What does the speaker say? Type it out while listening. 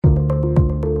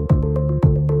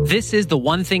This is the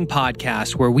One Thing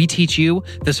podcast, where we teach you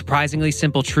the surprisingly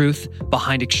simple truth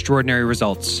behind extraordinary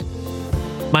results.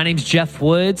 My name's Jeff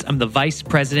Woods. I'm the vice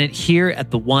president here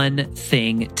at the One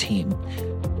Thing team.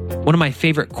 One of my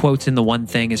favorite quotes in the One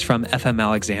Thing is from F.M.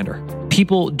 Alexander.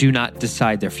 People do not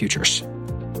decide their futures.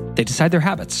 They decide their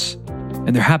habits,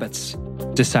 and their habits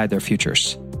decide their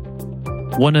futures.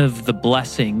 One of the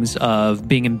blessings of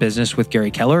being in business with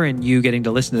Gary Keller and you getting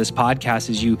to listen to this podcast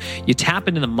is you tap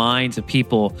into the minds of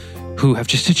people who have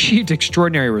just achieved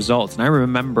extraordinary results. And I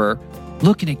remember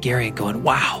looking at Gary and going,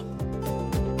 wow,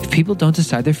 if people don't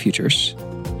decide their futures,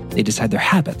 they decide their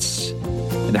habits,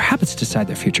 and their habits decide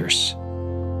their futures.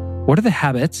 What are the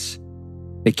habits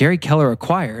that Gary Keller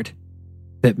acquired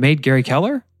that made Gary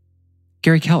Keller?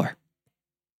 Gary Keller.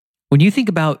 When you think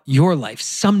about your life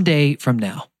someday from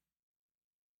now,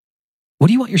 what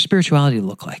do you want your spirituality to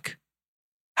look like?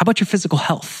 How about your physical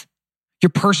health, your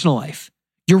personal life,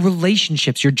 your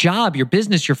relationships, your job, your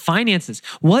business, your finances?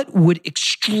 What would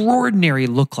extraordinary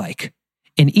look like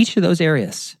in each of those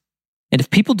areas? And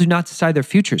if people do not decide their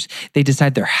futures, they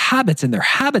decide their habits, and their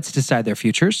habits decide their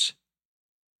futures.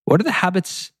 What are the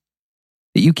habits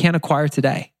that you can acquire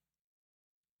today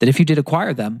that if you did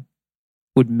acquire them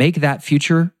would make that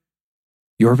future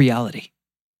your reality?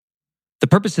 The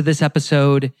purpose of this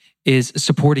episode is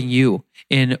supporting you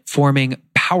in forming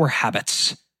power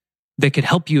habits that could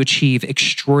help you achieve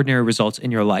extraordinary results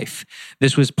in your life.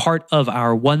 This was part of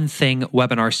our One Thing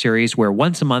webinar series, where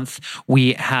once a month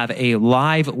we have a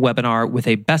live webinar with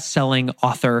a best-selling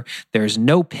author. There's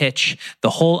no pitch.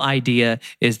 The whole idea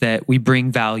is that we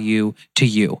bring value to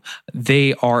you.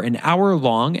 They are an hour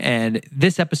long, and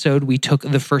this episode, we took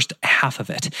the first half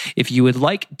of it. If you would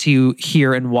like to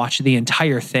hear and watch the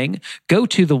entire thing, go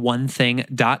to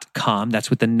theonething.com.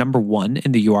 That's with the number 1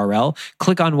 in the URL.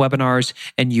 Click on webinars,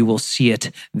 and you will see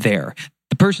it there.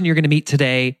 The person you're going to meet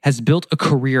today has built a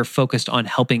career focused on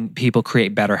helping people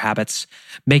create better habits,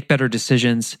 make better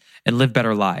decisions, and live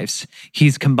better lives.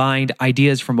 He's combined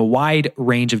ideas from a wide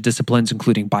range of disciplines,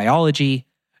 including biology,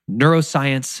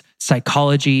 neuroscience,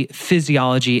 psychology,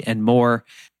 physiology, and more.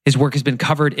 His work has been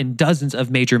covered in dozens of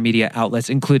major media outlets,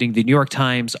 including the New York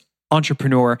Times,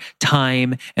 Entrepreneur,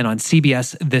 Time, and on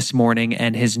CBS This Morning.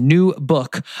 And his new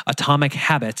book, Atomic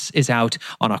Habits, is out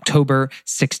on October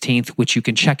 16th, which you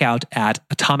can check out at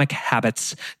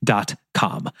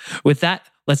atomichabits.com. With that,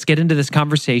 let's get into this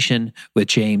conversation with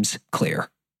James Clear.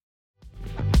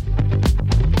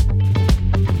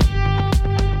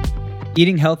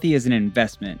 Eating healthy is an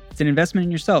investment. It's an investment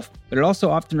in yourself, but it also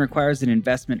often requires an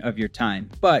investment of your time.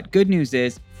 But good news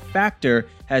is, Factor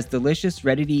has delicious,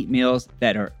 ready-to-eat meals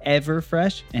that are ever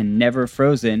fresh and never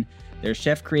frozen. They're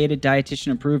chef-created,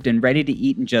 dietitian-approved, and ready to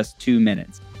eat in just 2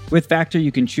 minutes. With Factor,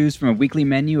 you can choose from a weekly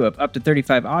menu of up to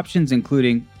 35 options,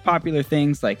 including popular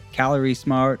things like Calorie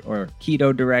Smart or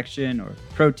Keto Direction or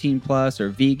Protein Plus or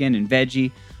Vegan and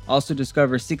Veggie. Also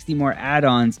discover 60 more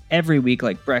add-ons every week,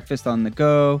 like breakfast on the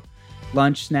go,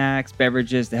 lunch snacks,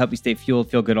 beverages to help you stay fueled,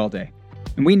 feel good all day.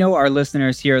 And we know our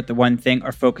listeners here at The One Thing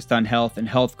are focused on health and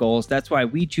health goals. That's why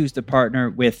we choose to partner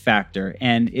with Factor.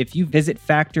 And if you visit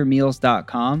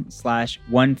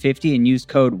factormeals.com/150 and use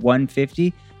code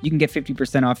 150, you can get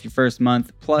 50% off your first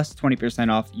month plus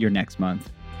 20% off your next month.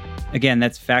 Again,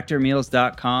 that's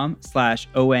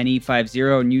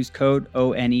factormeals.com/ONE50 and use code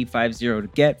ONE50 to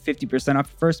get 50% off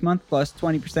your first month plus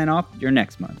 20% off your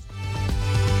next month.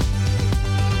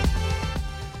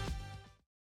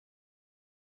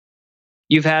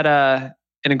 You've had an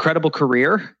incredible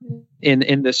career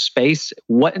in this space.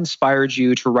 What inspired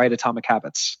you to write Atomic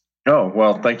Habits? Oh,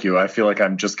 well, thank you. I feel like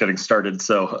I'm just getting started.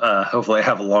 So hopefully I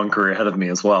have a long career ahead of me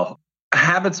as well.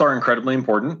 Habits are incredibly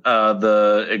important.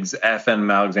 The F.M.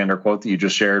 Alexander quote that you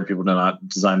just shared, people do not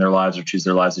design their lives or choose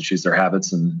their lives, they choose their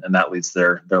habits. And that leads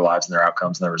to their lives and their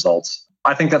outcomes and their results.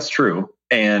 I think that's true.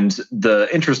 And the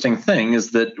interesting thing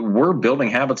is that we're building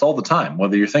habits all the time,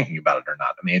 whether you're thinking about it or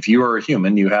not. I mean, if you are a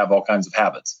human, you have all kinds of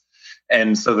habits.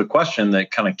 And so the question that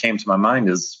kind of came to my mind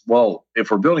is, well, if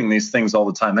we're building these things all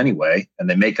the time anyway, and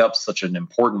they make up such an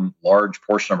important, large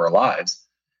portion of our lives,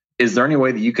 is there any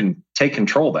way that you can take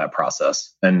control of that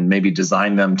process and maybe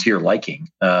design them to your liking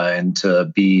and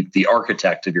to be the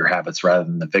architect of your habits rather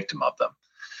than the victim of them?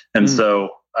 And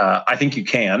so I think you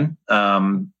can.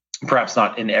 Perhaps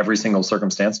not in every single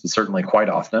circumstance, but certainly quite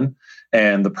often.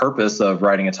 And the purpose of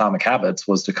writing Atomic Habits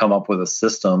was to come up with a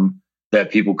system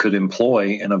that people could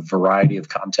employ in a variety of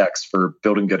contexts for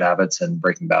building good habits and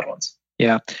breaking bad ones.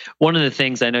 Yeah. One of the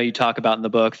things I know you talk about in the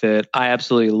book that I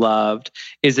absolutely loved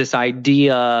is this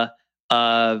idea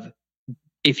of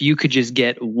if you could just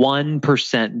get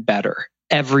 1% better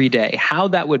every day, how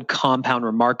that would compound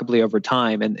remarkably over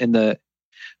time. And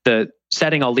the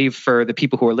setting I'll leave for the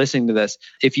people who are listening to this.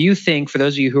 If you think, for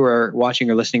those of you who are watching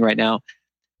or listening right now,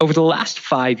 over the last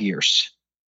 5 years,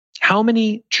 how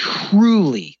many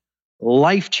truly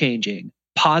life-changing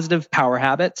positive power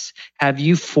habits have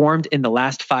you formed in the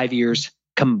last 5 years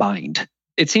combined?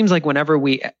 It seems like whenever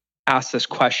we ask this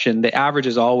question, the average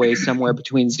is always somewhere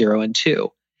between 0 and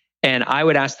 2. And I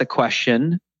would ask the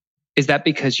question, is that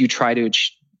because you try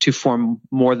to form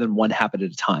more than one habit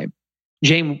at a time?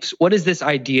 James, what is this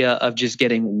idea of just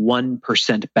getting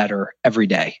 1% better every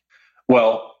day?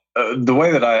 Well, the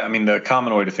way that the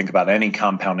common way to think about any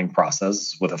compounding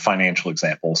process with a financial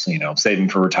example, so, saving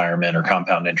for retirement or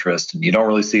compound interest, and you don't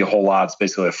really see a whole lot. It's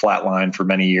basically a flat line for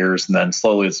many years, and then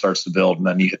slowly it starts to build, and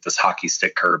then you hit this hockey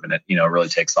stick curve, and it, really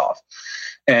takes off.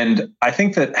 And I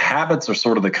think that habits are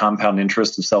sort of the compound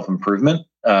interest of self-improvement,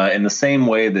 in the same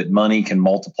way that money can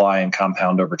multiply and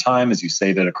compound over time as you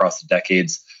save it across the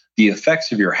decades. The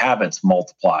effects of your habits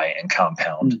multiply and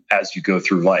compound as you go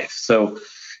through life. So,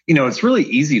 it's really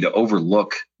easy to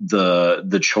overlook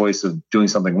the choice of doing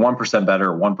something 1%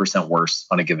 better or 1% worse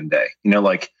on a given day.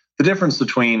 Like the difference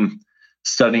between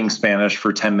studying Spanish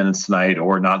for 10 minutes tonight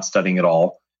or not studying at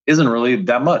all isn't really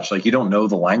that much. Like you don't know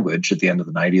the language at the end of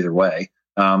the night either way.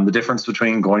 The difference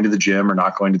between going to the gym or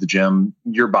not going to the gym,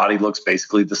 your body looks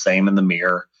basically the same in the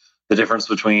mirror. The difference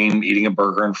between eating a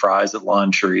burger and fries at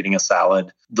lunch or eating a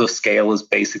salad, the scale is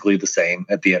basically the same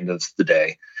at the end of the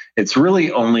day. It's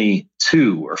really only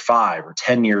 2 or 5 or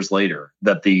 10 years later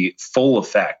that the full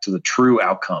effect, the true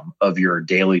outcome of your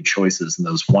daily choices and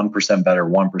those 1% better,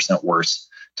 1% worse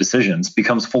decisions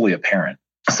becomes fully apparent.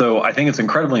 So I think it's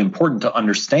incredibly important to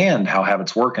understand how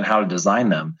habits work and how to design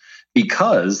them,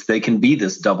 because they can be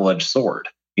this double-edged sword.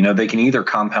 They can either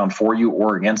compound for you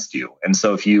or against you. And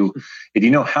so if you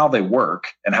know how they work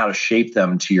and how to shape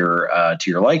them to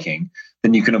your liking,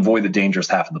 then you can avoid the dangerous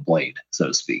half of the blade, so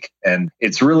to speak. And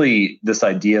it's really this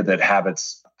idea that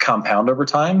habits compound over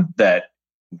time that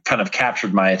kind of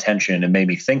captured my attention and made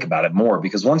me think about it more,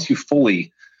 because once you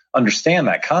fully understand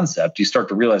that concept, you start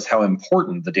to realize how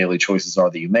important the daily choices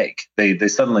are that you make. They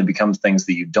suddenly become things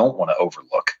that you don't want to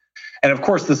overlook. And of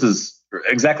course, this is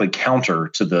exactly counter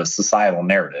to the societal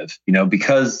narrative,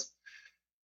 because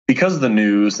the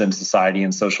news and society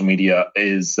and social media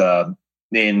is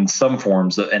in some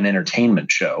forms an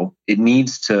entertainment show. It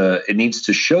needs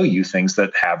to show you things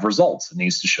that have results. It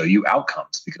needs to show you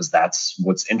outcomes, because that's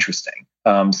what's interesting.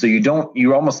 So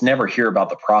you almost never hear about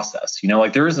the process.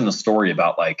 Like there isn't a story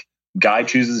about like guy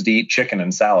chooses to eat chicken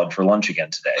and salad for lunch again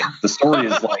today. The story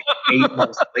is like 8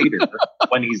 months later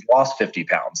when he's lost 50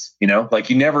 pounds. Like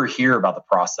you never hear about the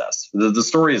process. The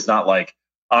story is not like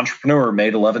entrepreneur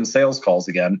made 11 sales calls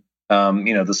again.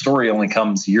 The story only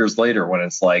comes years later when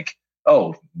it's like,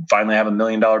 oh, finally have $1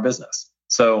 million business.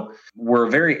 So we're a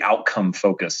very outcome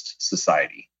focused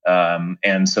society.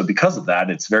 And so because of that,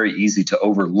 it's very easy to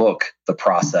overlook the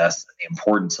process and the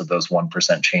importance of those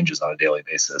 1% changes on a daily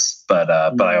basis. But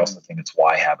I also think it's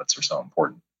why habits are so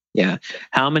important. Yeah.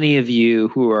 How many of you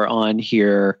who are on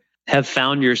here have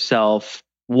found yourself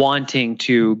wanting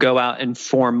to go out and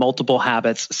form multiple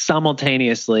habits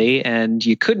simultaneously, and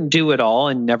you couldn't do it all,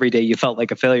 and every day you felt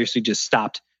like a failure, so you just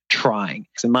stopped trying?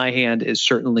 So my hand is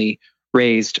certainly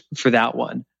raised for that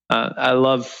one. I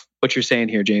love what you're saying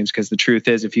here, James, because the truth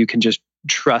is, if you can just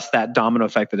trust that domino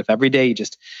effect, that if every day you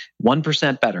just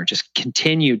 1% better, just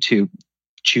continue to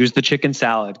choose the chicken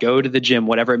salad, go to the gym,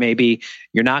 whatever it may be,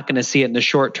 you're not going to see it in the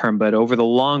short term, but over the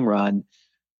long run,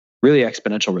 really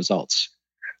exponential results.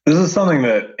 This is something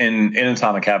that in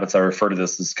Atomic Habits, I refer to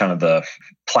this as kind of the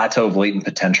plateau of latent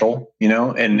potential,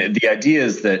 and the idea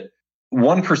is that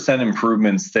 1%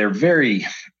 improvements, they're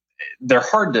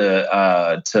hard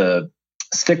to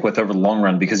stick with over the long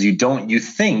run, because you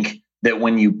think that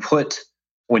when you put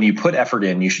effort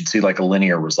in, you should see like a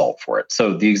linear result for it.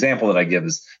 So the example that I give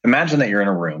is, imagine that you're in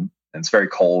a room and it's very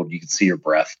cold, you can see your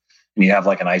breath, and you have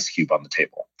like an ice cube on the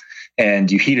table,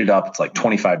 and you heat it up, it's like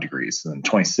 25 degrees, and then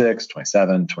 26,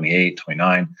 27, 28,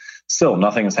 29, still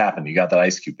nothing has happened. You got that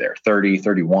ice cube there, 30,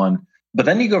 31. But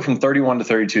then you go from 31 to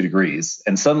 32 degrees,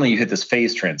 and suddenly you hit this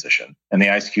phase transition and the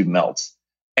ice cube melts.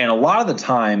 And a lot of the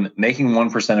time, making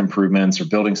 1% improvements or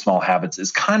building small habits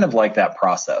is kind of like that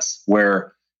process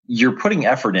where you're putting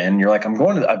effort in. You're like, I've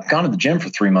gone to the gym for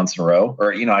 3 months in a row,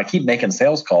 or, I keep making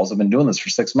sales calls. I've been doing this for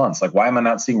 6 months. Like, why am I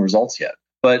not seeing results yet?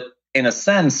 But in a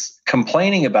sense,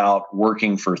 complaining about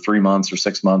working for 3 months or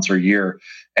 6 months or a year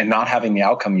and not having the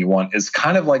outcome you want is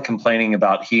kind of like complaining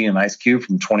about heating an ice cube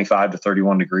from 25 to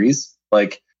 31 degrees.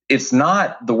 Like,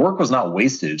 the work was not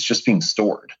wasted. It's just being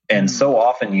stored. And so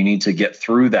often you need to get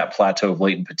through that plateau of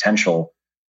latent potential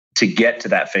to get to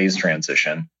that phase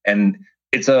transition. And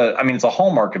it's a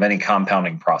hallmark of any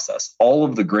compounding process. All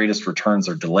of the greatest returns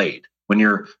are delayed.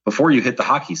 Before you hit the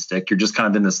hockey stick, you're just kind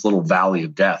of in this little valley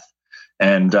of death.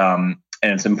 And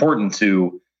it's important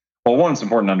it's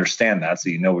important to understand that so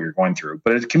you know what you're going through,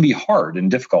 but it can be hard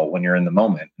and difficult when you're in the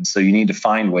moment. And so you need to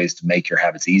find ways to make your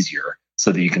habits easier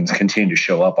so that you can continue to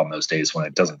show up on those days when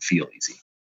it doesn't feel easy.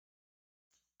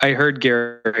 I heard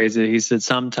Gary, he said,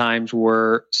 sometimes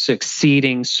we're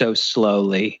succeeding so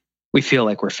slowly, we feel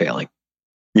like we're failing.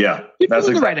 Yeah, that's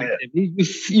exactly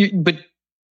it. But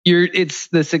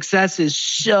the success is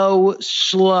so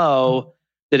slow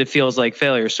that it feels like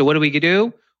failure. So what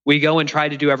do? We go and try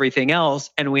to do everything else,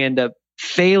 and we end up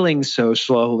failing so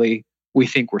slowly, we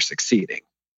think we're succeeding.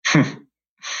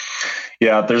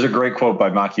 Yeah, there's a great quote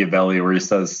by Machiavelli where he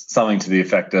says something to the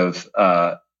effect of,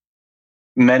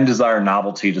 men desire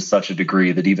novelty to such a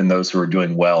degree that even those who are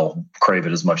doing well crave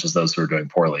it as much as those who are doing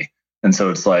poorly. And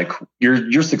so it's like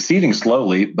you're succeeding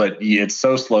slowly, but it's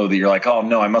so slow that you're like, oh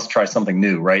no, I must try something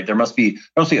new, right? There must be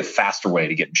a faster way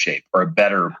to get in shape or a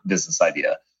better business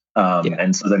idea.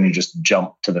 And so then you just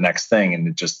jump to the next thing, and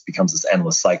it just becomes this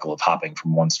endless cycle of hopping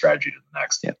from one strategy to the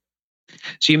next. Yeah.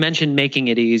 So you mentioned making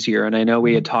it easier, and I know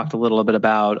we had talked a little bit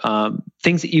about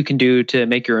things that you can do to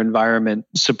make your environment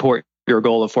support your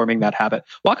goal of forming that habit.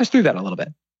 Walk us through that a little bit.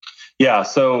 Yeah.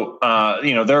 So,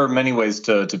 there are many ways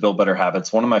to build better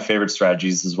habits. One of my favorite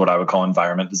strategies is what I would call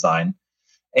environment design.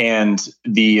 And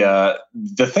the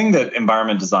thing that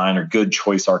environment design or good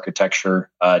choice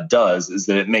architecture does is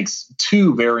that it makes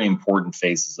two very important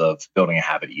phases of building a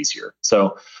habit easier.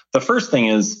 So the first thing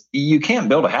is you can't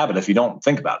build a habit if you don't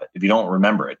think about it, if you don't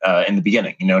remember it in the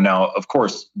beginning. Now, of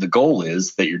course, the goal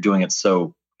is that you're doing it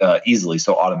so easily,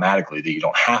 so automatically that you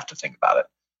don't have to think about it.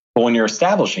 But when you're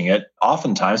establishing it,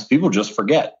 oftentimes people just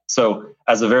forget. So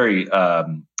as a very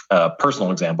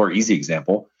personal example or easy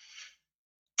example,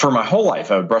 for my whole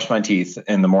life, I would brush my teeth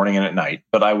in the morning and at night,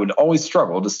 but I would always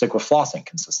struggle to stick with flossing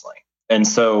consistently. And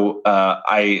so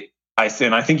I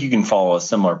think you can follow a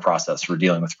similar process for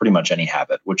dealing with pretty much any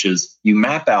habit, which is you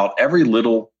map out every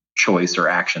little choice or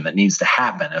action that needs to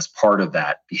happen as part of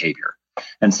that behavior.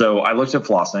 And so I looked at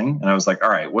flossing and I was like,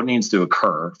 all right, what needs to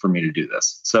occur for me to do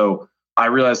this? So I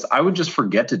realized I would just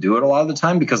forget to do it a lot of the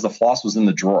time because the floss was in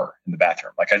the drawer in the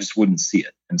bathroom. Like I just wouldn't see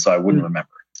it. And so I wouldn't remember.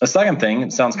 The second thing,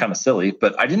 it sounds kind of silly,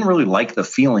 but I didn't really like the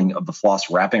feeling of the floss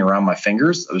wrapping around my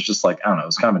fingers. It was just like, I don't know, it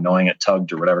was kind of annoying. It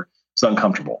tugged or whatever. It's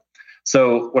uncomfortable.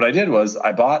 So what I did was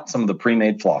I bought some of the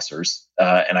pre-made flossers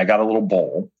and I got a little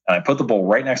bowl and I put the bowl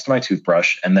right next to my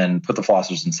toothbrush and then put the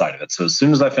flossers inside of it. So as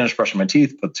soon as I finished brushing my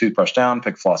teeth, put the toothbrush down,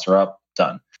 pick the flosser up,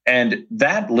 done. And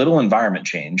that little environment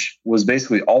change was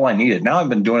basically all I needed. Now I've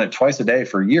been doing it twice a day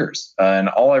for years. And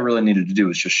all I really needed to do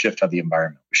was just shift how the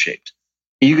environment was shaped.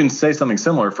 You can say something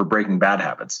similar for breaking bad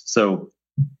habits. So,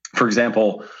 for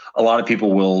example, a lot of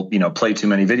people will, play too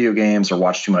many video games or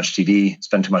watch too much TV,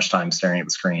 spend too much time staring at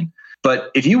the screen.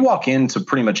 But if you walk into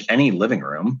pretty much any living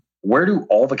room, where do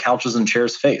all the couches and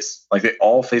chairs face? Like they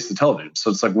all face the television.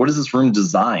 So it's like, what is this room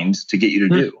designed to get you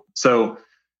to do? So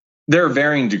there are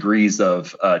varying degrees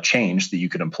of change that you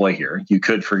could employ here. You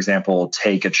could, for example,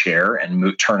 take a chair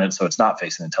and turn it so it's not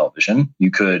facing the television. You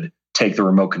could take the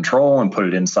remote control and put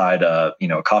it inside a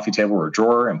coffee table or a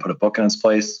drawer and put a book in its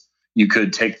place. You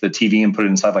could take the TV and put it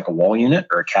inside like a wall unit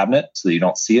or a cabinet so that you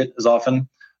don't see it as often.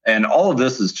 And all of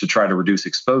this is to try to reduce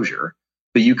exposure.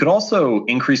 But you could also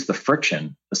increase the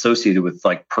friction associated with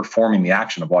like performing the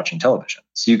action of watching television.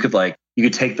 So you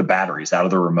could take the batteries out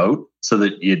of the remote so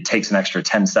that it takes an extra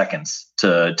 10 seconds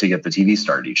to get the TV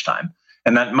started each time.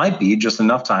 And that might be just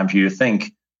enough time for you to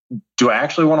think, do I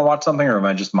actually want to watch something or am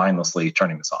I just mindlessly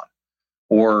turning this on?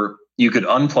 Or you could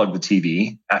unplug the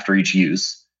TV after each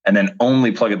use and then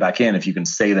only plug it back in if you can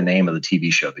say the name of the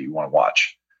TV show that you want to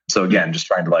watch. So again, just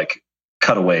trying to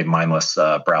cut away mindless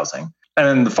browsing. And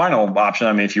then the final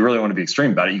option, if you really want to be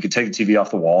extreme about it, you could take the TV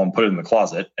off the wall and put it in the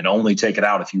closet and only take it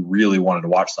out if you really wanted to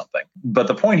watch something. But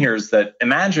the point here is that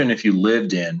imagine if you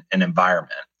lived in an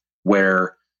environment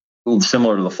where,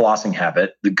 similar to the flossing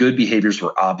habit, the good behaviors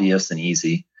were obvious and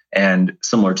easy. And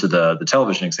similar to the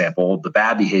television example, the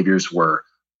bad behaviors were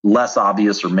less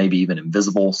obvious or maybe even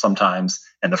invisible sometimes.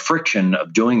 And the friction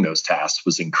of doing those tasks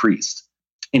was increased.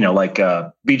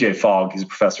 BJ Fogg, he's a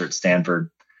professor at Stanford,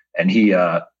 and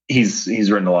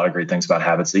he's written a lot of great things about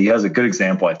habits. He has a good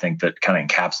example, I think, that kind of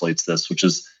encapsulates this, which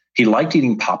is he liked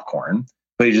eating popcorn,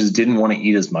 but he just didn't want to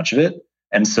eat as much of it.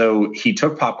 And so he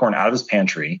took popcorn out of his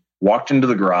pantry, walked into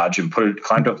the garage and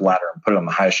climbed up a ladder and put it on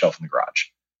the highest shelf in the garage.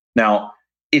 Now,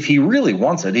 if he really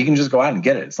wants it, he can just go out and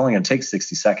get it. It's only going to take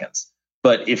 60 seconds.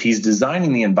 But if he's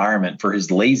designing the environment for his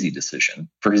lazy decision,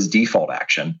 for his default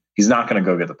action, he's not going to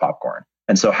go get the popcorn.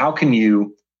 And so how can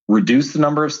you reduce the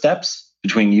number of steps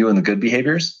between you and the good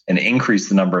behaviors and increase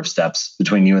the number of steps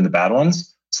between you and the bad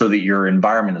ones so that your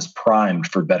environment is primed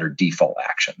for better default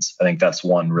actions? I think that's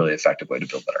one really effective way to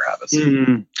build better habits.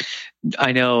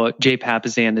 I know Jay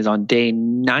Papasan is on day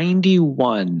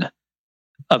 91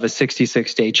 of a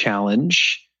 66-day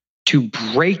challenge to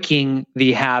breaking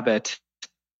the habit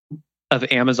of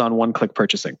Amazon one-click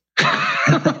purchasing.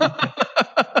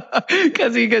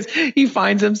 Because he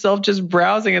finds himself just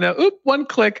browsing and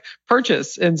one-click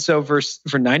purchase. And so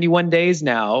for 91 days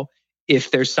now,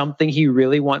 if there's something he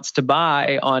really wants to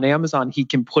buy on Amazon, he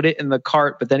can put it in the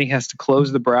cart, but then he has to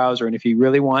close the browser. And if he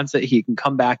really wants it, he can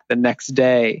come back the next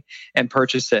day and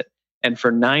purchase it. And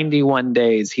for 91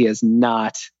 days, he has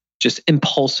not just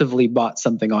impulsively bought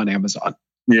something on Amazon.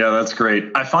 Yeah, that's great.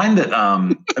 I find that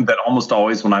that almost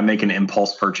always when I make an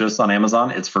impulse purchase on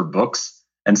Amazon, it's for books.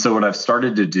 And so what I've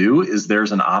started to do is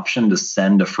there's an option to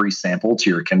send a free sample to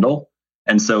your Kindle.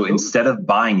 And so instead of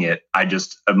buying it,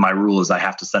 my rule is I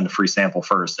have to send a free sample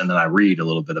first, and then I read a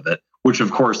little bit of it, which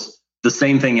of course the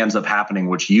same thing ends up happening,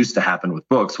 which used to happen with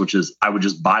books, which is I would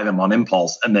just buy them on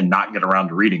impulse and then not get around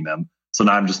to reading them. So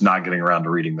now I'm just not getting around to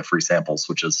reading the free samples,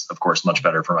 which is of course much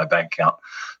better for my bank account.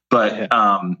 But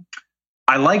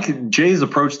I like Jay's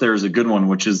approach there is a good one,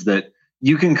 which is that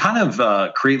you can kind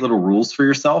of create little rules for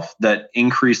yourself that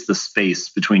increase the space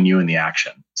between you and the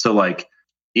action. So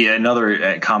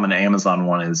another common Amazon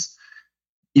one is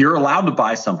you're allowed to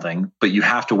buy something, but you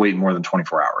have to wait more than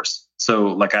 24 hours.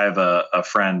 So I have a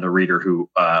friend, a reader who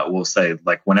will say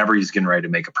whenever he's getting ready to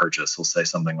make a purchase, he'll say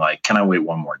something like, can I wait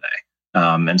one more day?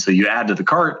 And so you add to the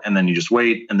cart and then you just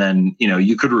wait. And then,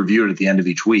 you could review it at the end of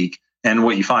each week. And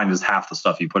what you find is half the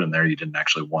stuff you put in there you didn't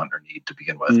actually want or need to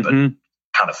begin with, but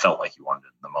kind of felt like you wanted it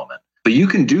in the moment. But you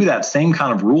can do that same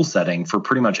kind of rule setting for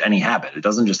pretty much any habit. It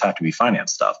doesn't just have to be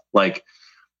finance stuff.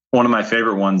 One of my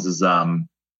favorite ones is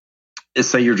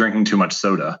say you're drinking too much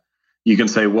soda. You can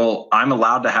say, well, I'm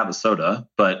allowed to have a soda,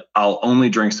 but I'll only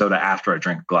drink soda after I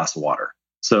drink a glass of water.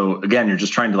 So again, you're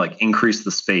just trying to increase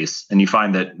the space. And you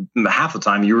find that half the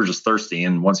time you were just thirsty.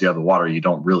 And once you have the water, you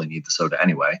don't really need the soda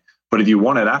anyway. But if you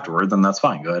want it afterward, then that's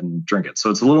fine. Go ahead and drink it. So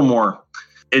it's a little more,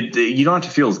 you don't have to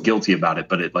feel as guilty about it,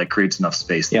 but it creates enough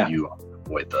space that you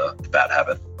avoid the bad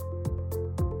habit.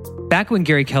 Back when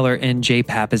Gary Keller and Jay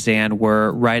Papasan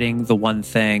were writing The One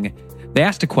Thing, they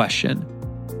asked a question.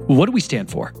 What do we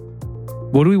stand for?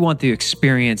 What do we want the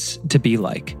experience to be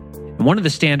like? And one of the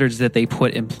standards that they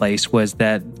put in place was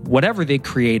that whatever they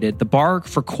created, the bar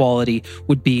for quality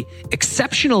would be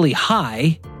exceptionally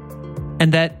high,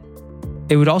 and that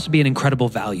it would also be an incredible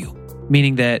value,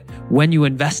 meaning that when you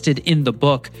invested in the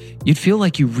book, you'd feel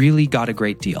like you really got a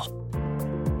great deal.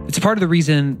 It's part of the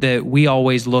reason that we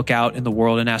always look out in the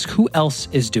world and ask who else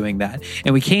is doing that.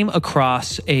 And we came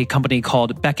across a company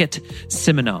called Beckett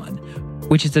Simonon,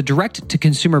 which is a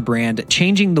direct-to-consumer brand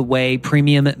changing the way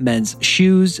premium men's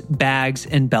shoes, bags,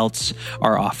 and belts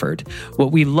are offered.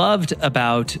 What we loved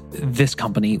about this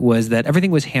company was that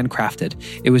everything was handcrafted.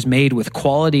 It was made with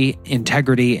quality,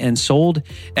 integrity, and sold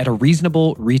at a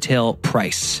reasonable retail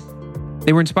price.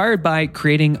 They were inspired by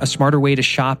creating a smarter way to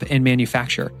shop and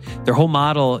manufacture. Their whole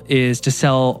model is to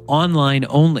sell online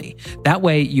only. That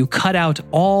way, you cut out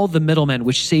all the middlemen,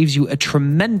 which saves you a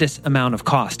tremendous amount of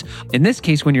cost. In this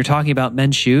case, when you're talking about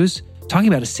men's shoes, talking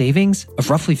about a savings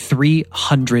of roughly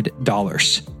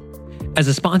 $300. As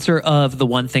a sponsor of the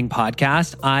One Thing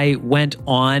podcast, I went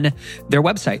on their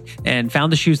website and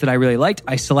found the shoes that I really liked.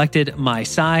 I selected my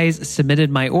size, submitted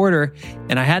my order,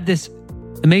 and I had this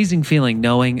amazing feeling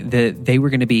knowing that they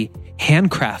were going to be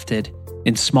handcrafted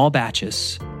in small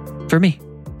batches for me.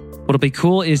 What'll be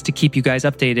cool is to keep you guys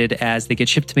updated as they get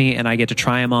shipped to me and I get to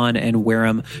try them on and wear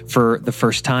them for the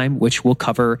first time, which we'll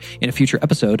cover in a future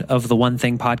episode of the One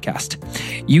Thing podcast.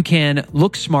 You can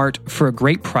look smart for a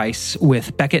great price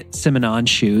with Beckett Simonon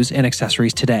shoes and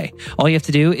accessories today. All you have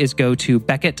to do is go to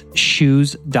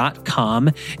BeckettShoes.com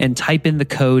and type in the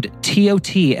code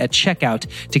TOT at checkout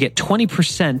to get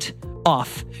 20%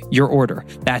 off your order.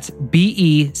 That's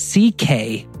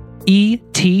BECKETT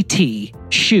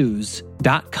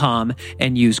shoes.com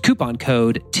and use coupon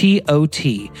code TOT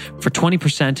for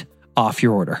 20% off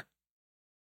your order.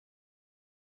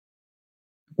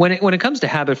 When it comes to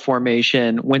habit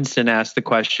formation, Winston asked the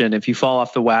question, if you fall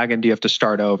off the wagon, do you have to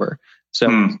start over?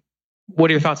 So what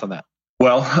are your thoughts on that?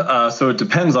 Well, so it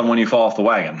depends on when you fall off the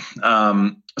wagon.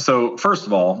 So first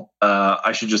of all,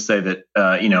 I should just say that,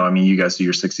 you guys do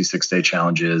your 66-day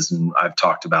challenges, and I've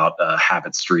talked about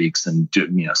habit streaks and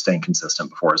staying consistent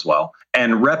before as well.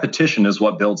 And repetition is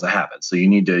what builds a habit. So you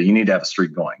need to have a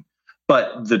streak going.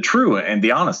 But the true and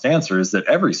the honest answer is that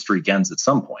every streak ends at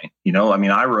some point.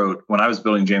 I wrote, when I was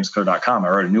building JamesClear.com, I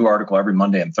wrote a new article every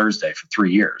Monday and Thursday for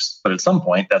 3 years. But at some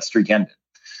point, that streak ended.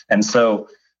 And so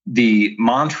the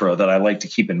mantra that I like to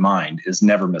keep in mind is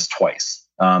never miss twice.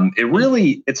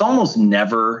 It's almost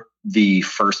never the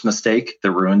first mistake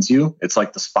that ruins you. It's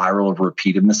like the spiral of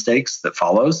repeated mistakes that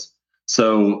follows.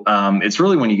 So it's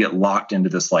really when you get locked into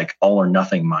this like all or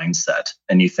nothing mindset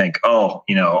and you think,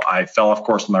 I fell off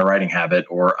course with my writing habit,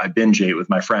 or I binge ate with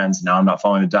my friends. Now I'm not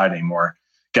following the diet anymore.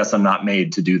 Guess I'm not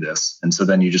made to do this. And so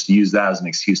then you just use that as an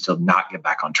excuse to not get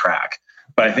back on track.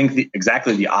 But I think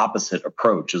exactly the opposite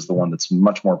approach is the one that's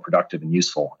much more productive and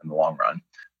useful in the long run.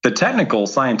 The technical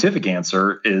scientific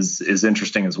answer is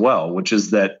interesting as well, which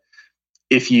is that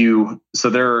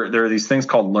there are these things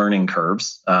called learning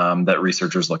curves that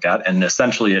researchers look at, and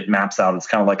essentially it maps out. It's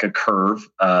kind of like a curve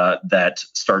that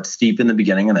starts steep in the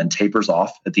beginning and then tapers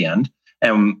off at the end.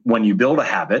 And when you build a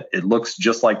habit, it looks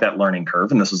just like that learning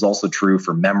curve. And this is also true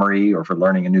for memory or for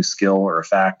learning a new skill or a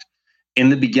fact. In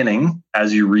the beginning,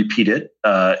 as you repeat it,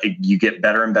 you get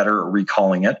better and better at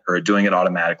recalling it or at doing it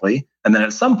automatically. And then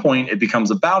at some point, it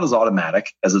becomes about as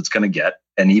automatic as it's going to get.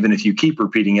 And even if you keep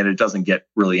repeating it, it doesn't get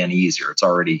really any easier.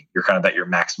 You're kind of at your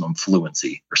maximum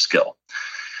fluency or skill.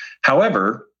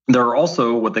 However, there are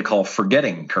also what they call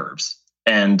forgetting curves.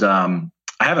 And I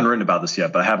haven't written about this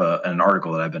yet, but I have an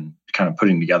article that I've been kind of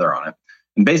putting together on it.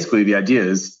 And basically, the idea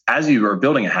is as you are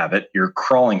building a habit, you're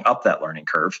crawling up that learning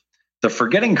curve. The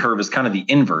forgetting curve is kind of the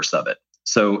inverse of it.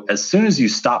 So as soon as you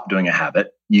stop doing a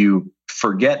habit, you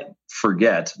forget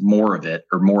more of it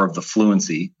or more of the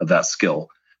fluency of that skill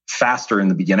faster in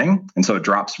the beginning. And so it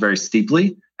drops very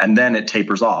steeply and then it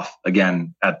tapers off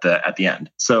again at the end.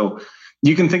 So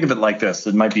you can think of it like this.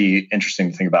 It might be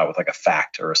interesting to think about with like a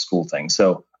fact or a school thing.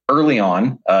 So early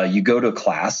on, you go to a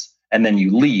class and then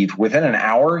you leave. Within an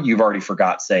hour, you've already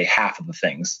forgot, say, half of the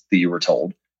things that you were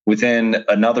told. Within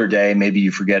another day, maybe you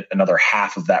forget another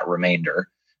half of that remainder.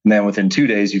 And then within 2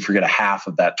 days, you forget a half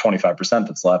of that 25%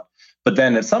 that's left. But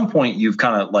then at some point, you've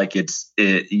kind of like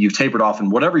you've tapered off,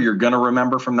 and whatever you're going to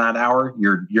remember from that hour,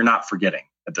 you're not forgetting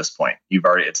at this point.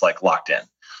 It's like locked in.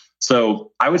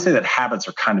 So I would say that habits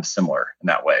are kind of similar in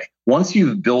that way. Once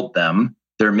you've built them,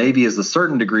 there maybe is a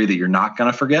certain degree that you're not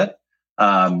going to forget.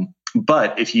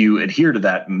 But if you adhere to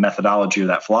that methodology or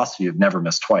that philosophy of never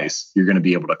miss twice, you're going to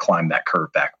be able to climb that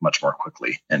curve back much more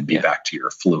quickly and be back to your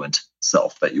fluent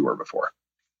self that you were before.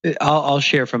 I'll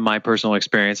share from my personal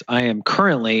experience. I am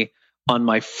currently on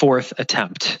my 4th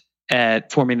attempt at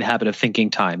forming the habit of thinking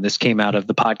time. This came out of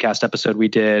the podcast episode we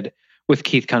did with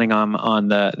Keith Cunningham on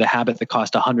the habit that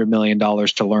cost $100 million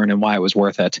to learn and why it was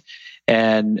worth it.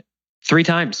 And 3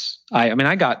 times.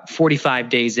 I got 45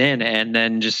 days in and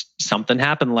then just something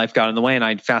happened. Life got in the way and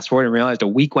I fast forward and realized a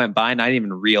week went by and I didn't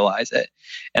even realize it.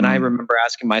 And I remember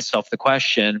asking myself the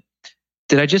question,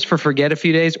 did I just forget a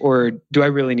few days or do I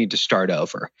really need to start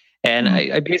over? And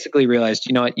I basically realized,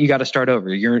 you know what, you got to start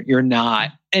over. You're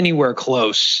not anywhere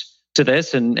close to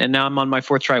this. And now I'm on my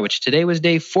 4th try, which today was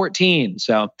day 14.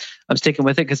 So I'm sticking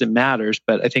with it because it matters.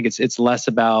 But I think it's less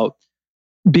about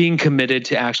being committed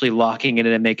to actually locking it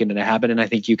in and making it a habit. And I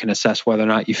think you can assess whether or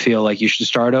not you feel like you should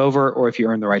start over or if you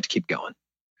earn the right to keep going.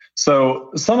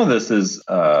 So some of this is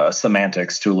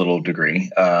semantics to a little degree,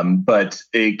 but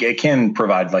it can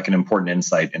provide like an important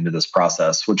insight into this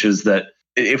process, which is that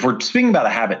if we're speaking about a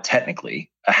habit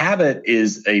technically, a habit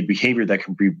is a behavior that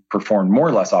can be performed more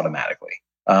or less automatically.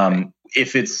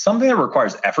 If it's something that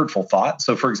requires effortful thought,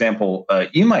 so for example,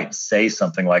 you might say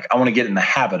something like, I want to get in the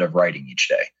habit of writing each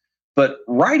day. But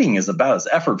writing is about as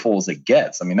effortful as it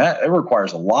gets. I mean, it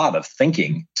requires a lot of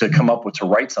thinking to come up with, to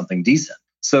write something decent.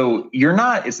 So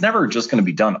it's never just going to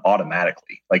be done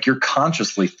automatically. Like you're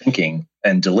consciously thinking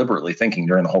and deliberately thinking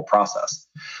during the whole process.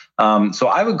 So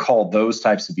I would call those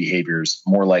types of behaviors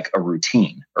more like a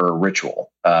routine or a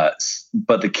ritual.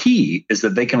 But the key is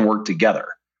that they can work together.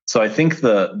 So I think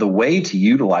the way to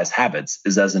utilize habits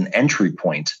is as an entry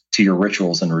point to your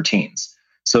rituals and routines.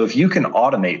 So if you can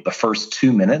automate the first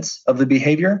 2 minutes of the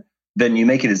behavior, then you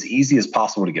make it as easy as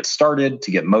possible to get started,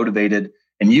 to get motivated,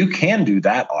 and you can do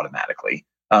that automatically.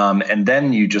 And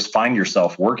then you just find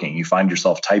yourself working, you find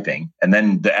yourself typing, and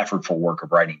then the effortful work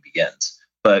of writing begins.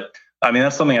 But I mean,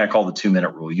 that's something I call the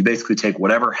 2-minute rule. You basically take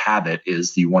whatever habit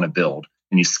is that you want to build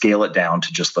and you scale it down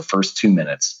to just the first 2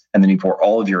 minutes. And then you pour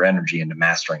all of your energy into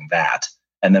mastering that.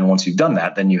 And then once you've done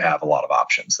that, then you have a lot of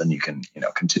options. Then you can,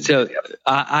 continue. So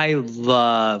I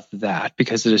love that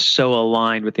because it is so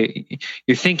aligned with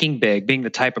you're thinking big, being the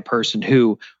type of person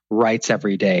who writes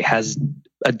every day, has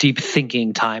a deep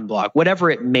thinking time block, whatever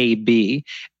it may be.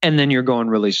 And then you're going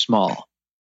really small.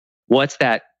 What's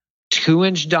that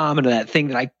 2-inch domino, that thing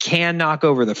that I can knock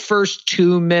over the first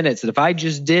 2 minutes that if I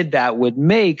just did that would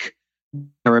make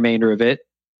the remainder of it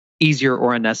easier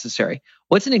or unnecessary?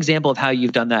 What's an example of how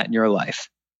you've done that in your life?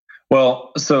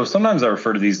 Well, so sometimes I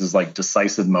refer to these as like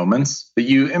decisive moments that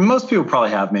and most people probably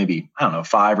have maybe,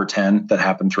 5 or 10 that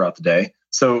happen throughout the day.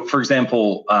 So for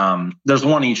example, there's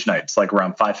one each night. It's like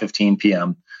around 5:15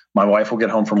 p.m. My wife will get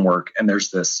home from work and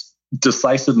there's this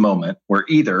decisive moment where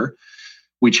either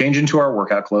we change into our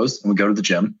workout clothes and we go to the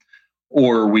gym,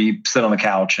 or we sit on the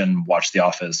couch and watch The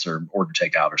Office or order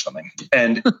takeout or something.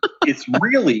 And it's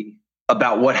really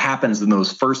about what happens in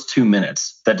those first 2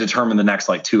 minutes that determine the next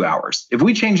 2 hours. If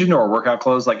we change into our workout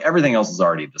clothes, everything else is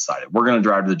already decided. We're going to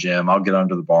drive to the gym. I'll get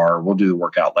under the bar. We'll do the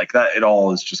workout like that. It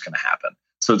all is just going to happen.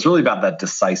 So it's really about that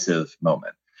decisive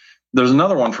moment. There's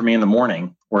another one for me in the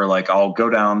morning where I'll go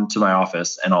down to my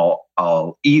office and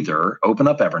I'll either open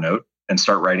up Evernote and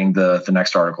start writing the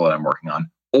next article that I'm working on,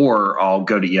 or I'll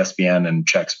go to ESPN and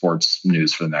check sports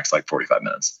news for the next 45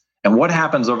 minutes. And what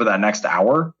happens over that next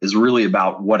hour is really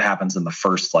about what happens in the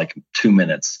first 2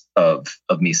 minutes of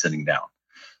me sitting down.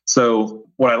 So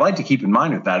what I like to keep in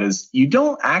mind with that is there's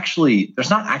not actually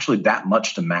that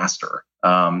much to master.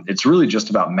 It's really just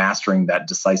about mastering that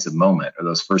decisive moment or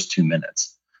those first 2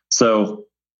 minutes. So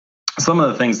some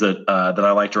of the things that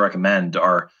I like to recommend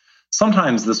are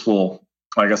sometimes this will,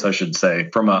 I guess I should say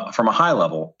from a high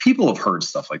level, people have heard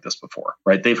stuff like this before,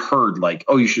 right? They've heard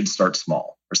you should start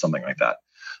small or something like that.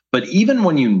 But even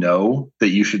when you know that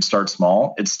you should start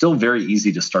small, it's still very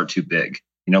easy to start too big.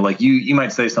 You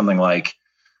might say something like,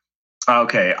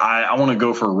 okay, I want to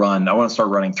go for a run. I want to start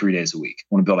running 3 days a week. I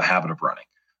want to build a habit of running.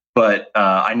 But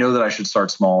I know that I should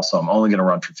start small, so I'm only going to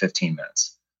run for 15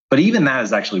 minutes. But even that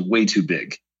is actually way too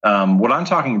big. What I'm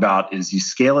talking about is you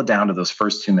scale it down to those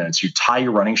first 2 minutes. You tie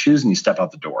your running shoes and you step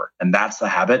out the door. And that's the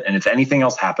habit. And if anything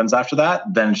else happens after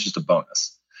that, then it's just a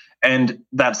bonus. And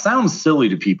that sounds silly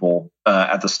to people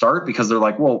at the start because they're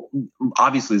like, well,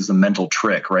 obviously this is a mental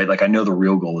trick, right? I know the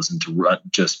real goal isn't to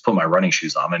just put my running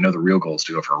shoes on. I know the real goal is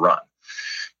to go for a run.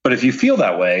 But if you feel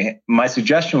that way, my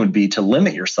suggestion would be to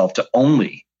limit yourself to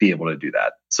only be able to do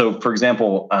that. So for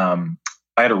example,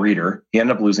 I had a reader. He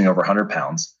ended up losing over 100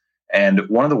 pounds. And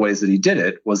one of the ways that he did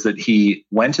it was that he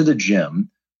went to the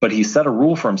gym, but he set a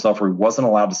rule for himself where he wasn't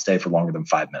allowed to stay for longer than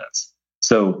 5 minutes.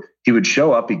 So he would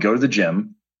show up, he'd go to the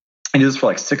gym, and he did this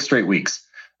for 6 straight weeks.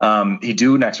 He'd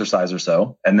do an exercise or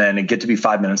so, and then it'd get to be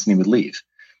 5 minutes and he would leave.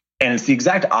 And it's the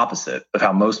exact opposite of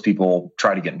how most people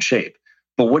try to get in shape.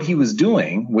 But what he was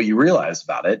doing, what you realize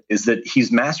about it, is that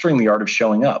he's mastering the art of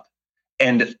showing up.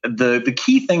 And the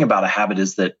key thing about a habit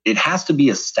is that it has to be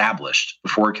established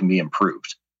before it can be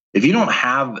improved. If you don't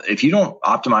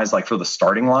optimize for the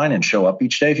starting line and show up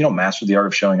each day, if you don't master the art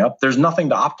of showing up, there's nothing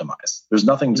to optimize. There's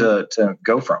nothing to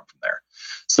go from there.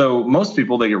 So most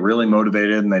people, they get really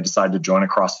motivated and they decide to join a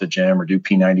CrossFit gym or do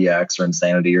P90X or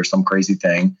Insanity or some crazy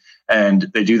thing. And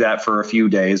they do that for a few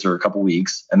days or a couple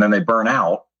weeks, and then they burn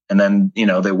out. And then,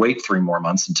 they wait 3 more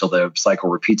months until the cycle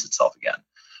repeats itself again.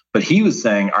 But he was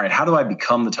saying, all right, how do I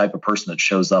become the type of person that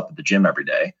shows up at the gym every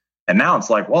day? And now it's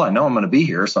well, I know I'm going to be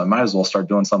here, so I might as well start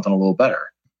doing something a little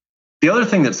better. The other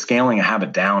thing that scaling a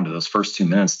habit down to those first 2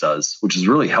 minutes does, which is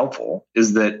really helpful,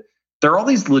 is that there are all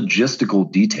these logistical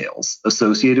details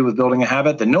associated with building a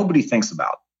habit that nobody thinks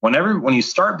about. When you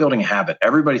start building a habit,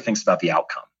 everybody thinks about the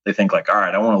outcome. They think all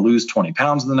right, I want to lose 20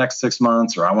 pounds in the next 6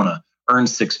 months, or I want to earn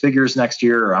 6 figures next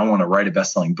year, or I want to write a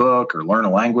best-selling book or learn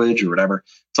a language or whatever.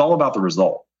 It's all about the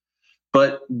result.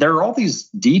 But there are all these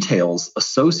details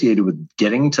associated with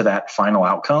getting to that final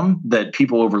outcome that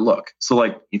people overlook.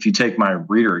 So if you take my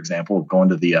reader example of going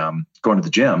to the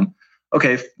gym,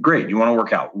 okay, great. You want to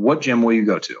work out. What gym will you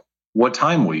go to? What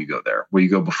time will you go there? Will you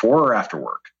go before or after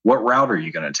work? What route are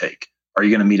you going to take? Are you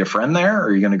going to meet a friend there, or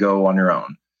are you going to go on your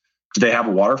own? Do they have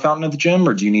a water fountain at the gym,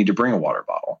 or do you need to bring a water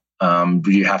bottle?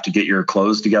 Do you have to get your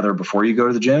clothes together before you go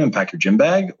to the gym and pack your gym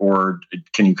bag, or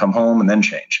can you come home and then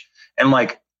change? And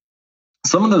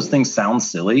some of those things sound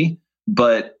silly,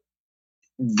 but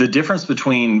the difference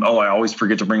between, I always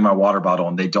forget to bring my water bottle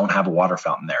and they don't have a water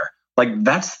fountain there,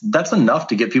 that's enough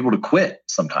to get people to quit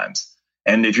sometimes.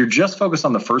 And if you're just focused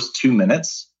on the first 2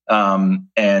 minutes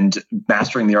and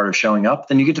mastering the art of showing up,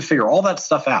 then you get to figure all that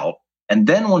stuff out. And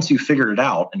then once you've figured it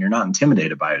out and you're not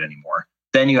intimidated by it anymore,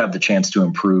 then you have the chance to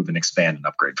improve and expand and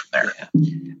upgrade from there.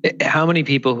 Yeah. How many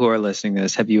people who are listening to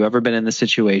this, have you ever been in the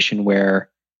situation where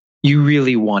you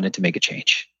really wanted to make a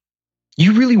change?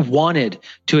 You really wanted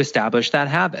to establish that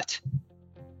habit,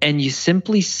 and you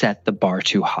simply set the bar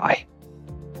too high.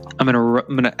 I'm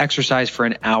going to exercise for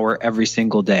an hour every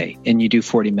single day, and you do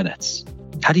 40 minutes.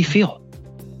 How do you feel?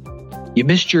 You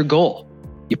missed your goal.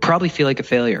 You probably feel like a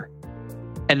failure.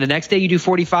 And the next day you do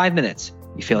 45 minutes,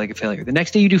 you feel like a failure. The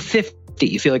next day you do 50,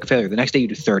 you feel like a failure. The next day you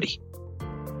do 30,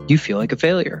 you feel like a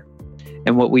failure.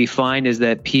 And what we find is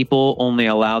that people only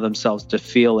allow themselves to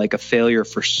feel like a failure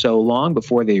for so long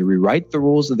before they rewrite the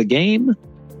rules of the game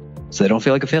so they don't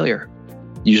feel like a failure,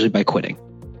 usually by quitting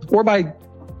or by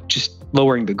just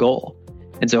lowering the goal.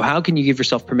 And so how can you give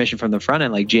yourself permission from the front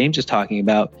end, like James is talking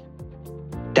about,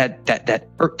 that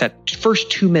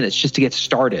first 2 minutes just to get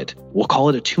started? We'll call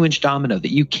it a 2-inch domino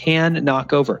that you can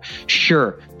knock over.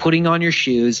 Sure, putting on your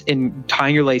shoes and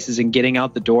tying your laces and getting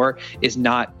out the door is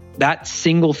not, that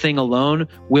single thing alone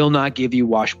will not give you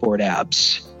washboard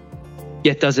abs.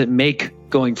 Yet does it make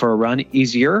going for a run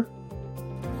easier?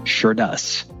 Sure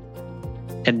does.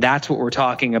 And that's what we're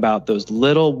talking about, those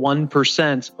little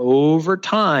 1% over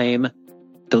time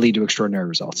that lead to extraordinary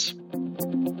results.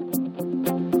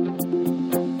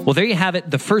 Well, there you have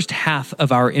it, the first half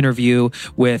of our interview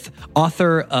with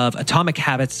author of Atomic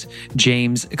Habits,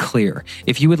 James Clear.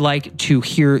 If you would like to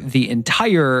hear the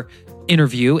entire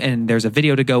interview, and there's a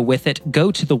video to go with it,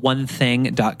 go to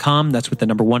theonething.com. That's with the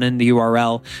number 1 in the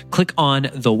URL. Click on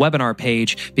the webinar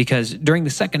page, because during the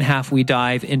second half, we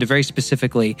dive into very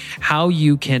specifically how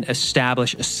you can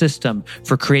establish a system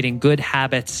for creating good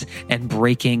habits and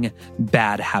breaking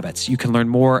bad habits. You can learn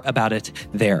more about it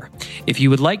there. If you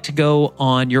would like to go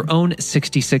on your own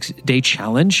 66-day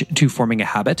challenge to forming a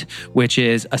habit, which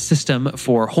is a system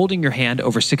for holding your hand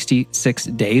over 66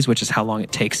 days, which is how long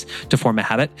it takes to form a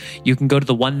habit, you can go to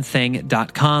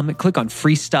theonething.com, click on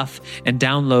free stuff, and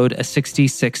download a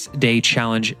 66-day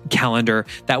challenge calendar.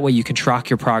 That way you can track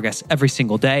your progress every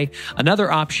single day.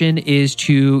 Another option is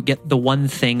to get the One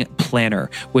Thing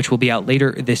Planner, which will be out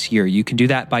later this year. You can do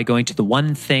that by going to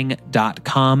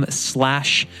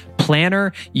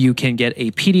theonething.com/planner. You can get a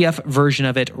PDF version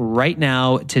of it right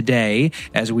now today,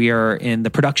 as we are in the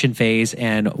production phase.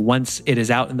 And once it is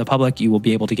out in the public, you will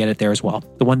be able to get it there as well.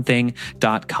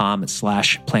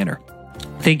 theonething.com/planner.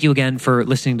 Thank you again for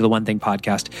listening to the One Thing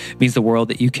podcast. It means the world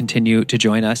that you continue to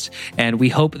join us. And we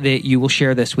hope that you will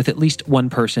share this with at least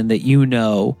one person that you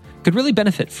know could really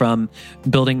benefit from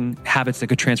building habits that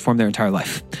could transform their entire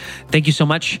life. Thank you so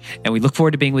much. And we look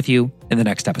forward to being with you in the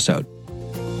next episode.